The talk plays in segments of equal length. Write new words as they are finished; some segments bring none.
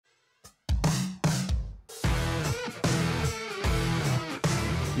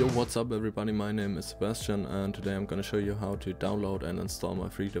Yo, what's up everybody, my name is Sebastian and today I'm gonna show you how to download and install my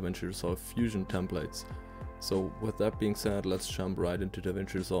free DaVinci Resolve Fusion templates. So with that being said, let's jump right into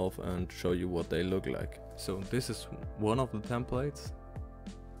DaVinci Resolve and show you what they look like. So this is one of the templates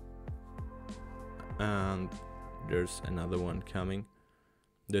and there's another one coming.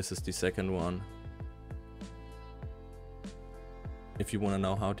 This is the second one. If you want to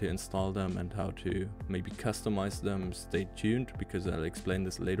know how to install them and how to maybe customize them, stay tuned because I'll explain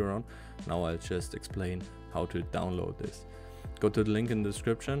this later on. Now I'll just explain how to download this. Go to the link in the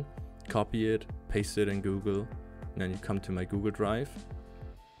description, copy it, paste it in Google, and then you come to my Google Drive.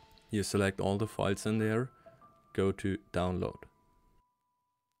 You select all the files in there, go to download.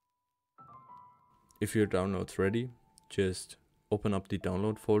 If your download's ready, just open up the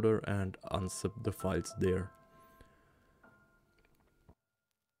download folder and unzip the files there.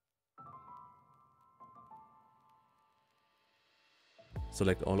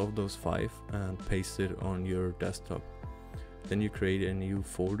 Select all of those 5 and paste it on your desktop. Then you create a new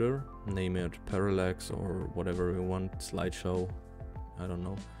folder, name it Parallax or whatever you want, slideshow, I don't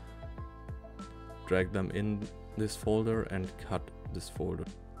know. Drag them in this folder and cut this folder.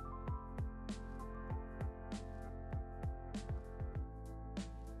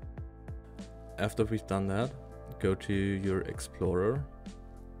 After we've done that, go to your Explorer,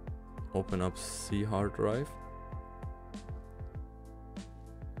 open up C hard drive,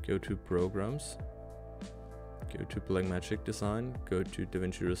 go to Programs, go to Blackmagic Design, go to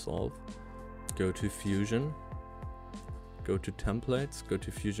DaVinci Resolve, go to Fusion, go to Templates, go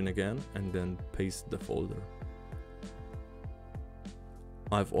to Fusion again, and then paste the folder.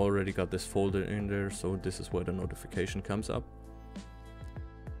 I've already got this folder in there, so this is where the notification comes up.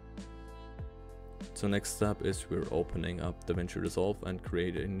 So next step is we're opening up DaVinci Resolve and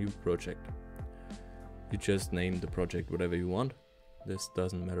create a new project. You just name the project whatever you want. This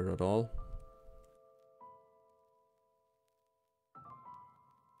doesn't matter at all.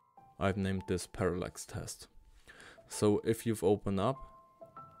 I've named this Parallax Test. So if you've opened up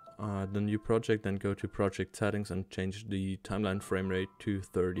the new project, then go to project settings and change the timeline frame rate to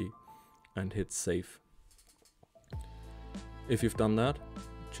 30 and hit save. If you've done that,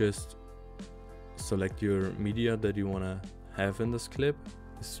 just select your media that you want to have in this clip.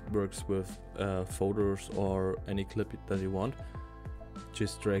 This works with photos or any clip that you want.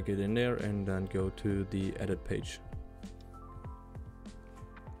 Just drag it in there and then go to the edit page.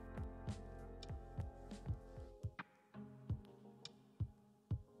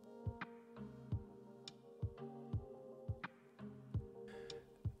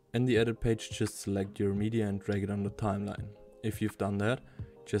 In the edit page, just select your media and drag it on the timeline. If you've done that,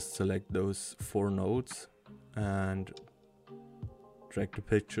 just select those 4 nodes and drag the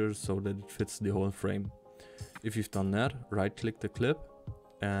picture so that it fits the whole frame. If you've done that, right click the clip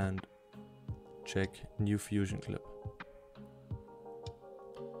and check new Fusion clip.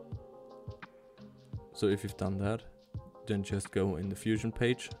 So if you've done that, then just go in the Fusion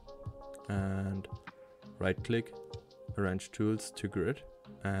page and right click, arrange tools to grid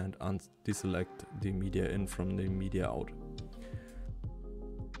and deselect the media in from the media out.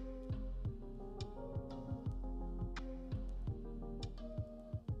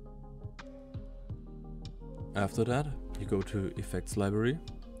 After that, you go to Effects Library,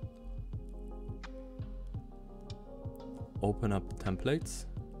 open up Templates,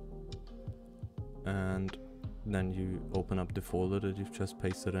 and then you open up the folder that you've just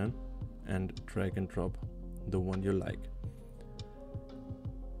pasted in and drag and drop the one you like.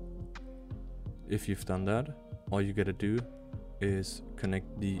 If you've done that, all you gotta do is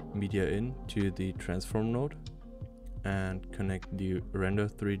connect the media in to the transform node and connect the render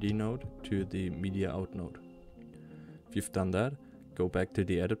 3D node to the media out node. If you've done that, go back to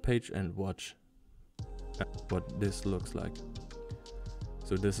the edit page and watch what this looks like.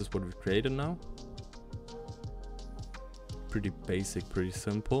 So this is what we've created now. Pretty basic, pretty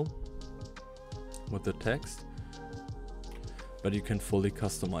simple with the text, but you can fully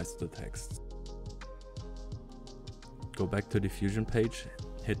customize the text. Go back to the Fusion page,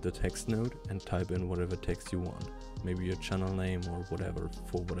 hit the text node and type in whatever text you want. Maybe your channel name or whatever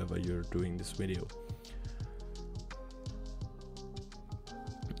for whatever you're doing this video.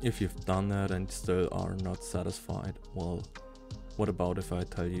 If you've done that and still are not satisfied, well, what about if I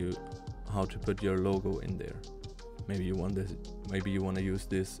tell you how to put your logo in there? Maybe you want this, maybe you want to use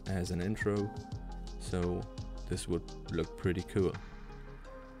this as an intro, so this would look pretty cool.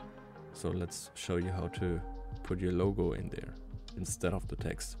 So let's show you how to put your logo in there instead of the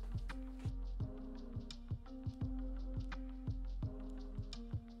text.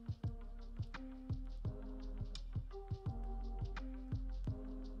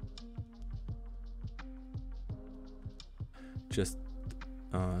 just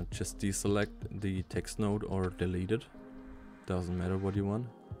deselect the text node or delete it. Doesn't matter what you want.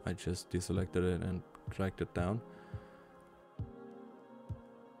 I just deselected it and dragged it down.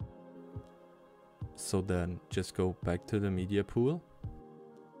 So then just go back to the media pool,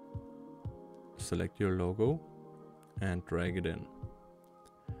 select your logo and drag it in.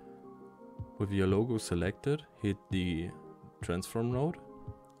 With your logo selected, hit the transform node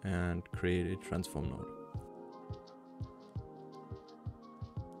and create a transform node.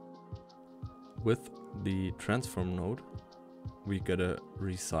 With the transform node, we gotta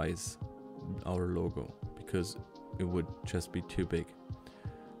resize our logo because it would just be too big.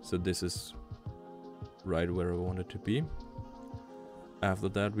 So this is right where I want it to be. After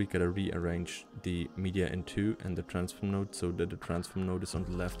that, we gotta rearrange the media in two and the transform node so that the transform node is on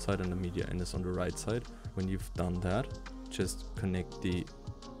the left side and the media in is on the right side. When you've done that, just connect the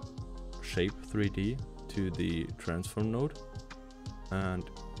shape 3D to the transform node and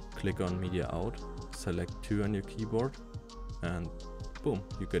click on media out, select 2 on your keyboard, and boom,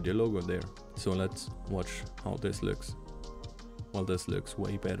 you get your logo there. So let's watch how this looks. Well, this looks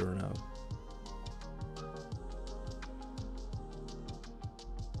way better now.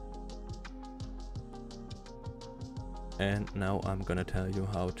 And now I'm gonna tell you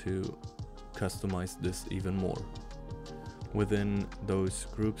how to customize this even more. Within those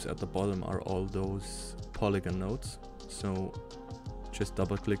groups at the bottom are all those polygon nodes. So just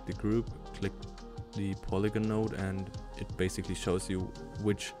double click the group, click the polygon node, and it basically shows you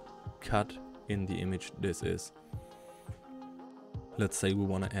which cut in the image this is. Let's say we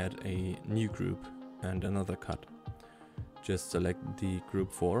want to add a new group and another cut. Just select the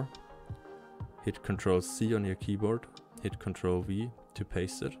group 4, hit Ctrl C on your keyboard, hit Ctrl V to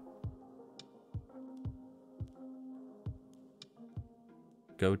paste it.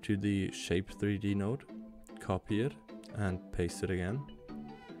 Go to the shape 3D node, copy it and paste it again.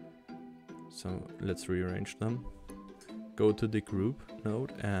 So let's rearrange them. Go to the group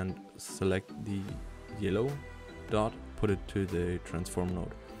node and select the yellow dot, put it to the transform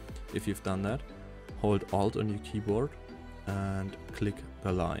node. If you've done that, hold Alt on your keyboard and click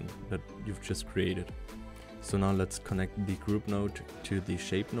the line that you've just created. So now let's connect the group node to the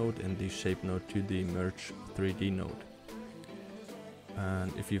shape node and the shape node to the merge 3D node.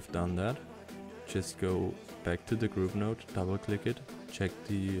 And if you've done that, just go back to the group node, double click it, check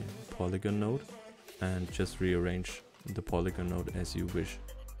the polygon node and just rearrange the polygon node as you wish.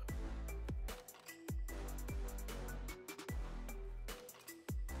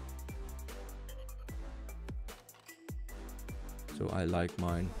 So I like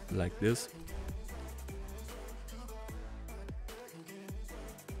mine like this.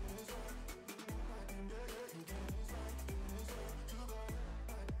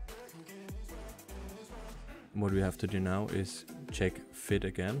 What we have to do now is check fit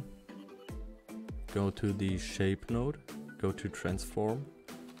again. Go to the shape node, go to transform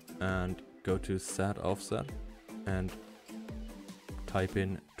and go to set offset and type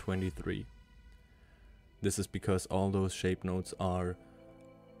in 23. This is because all those shape nodes are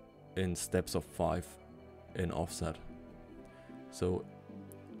in steps of 5 in offset. So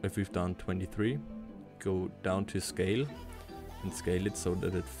if we've done 23, go down to scale and scale it so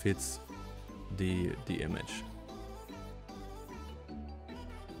that it fits the image.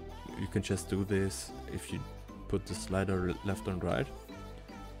 You can just do this if you put the slider left and right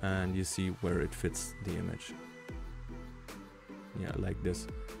and you see where it fits the image. Yeah, like this.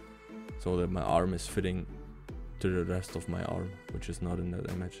 So that my arm is fitting to the rest of my arm, which is not in that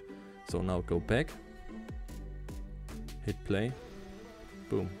image. So now go back, hit play,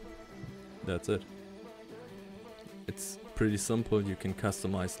 boom, that's it. It's pretty simple. You can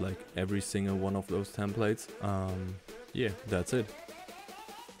customize like every single one of those templates. Yeah, that's it.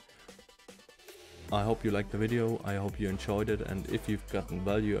 I hope you liked the video, I hope you enjoyed it, and if you've gotten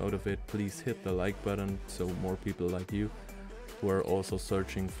value out of it, please hit the like button so more people like you who are also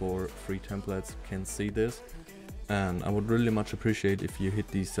searching for free templates can see this. And I would really much appreciate if you hit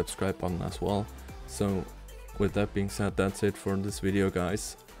the subscribe button as well. So with that being said, that's it for this video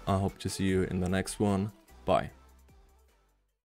guys. I hope to see you in the next one. Bye.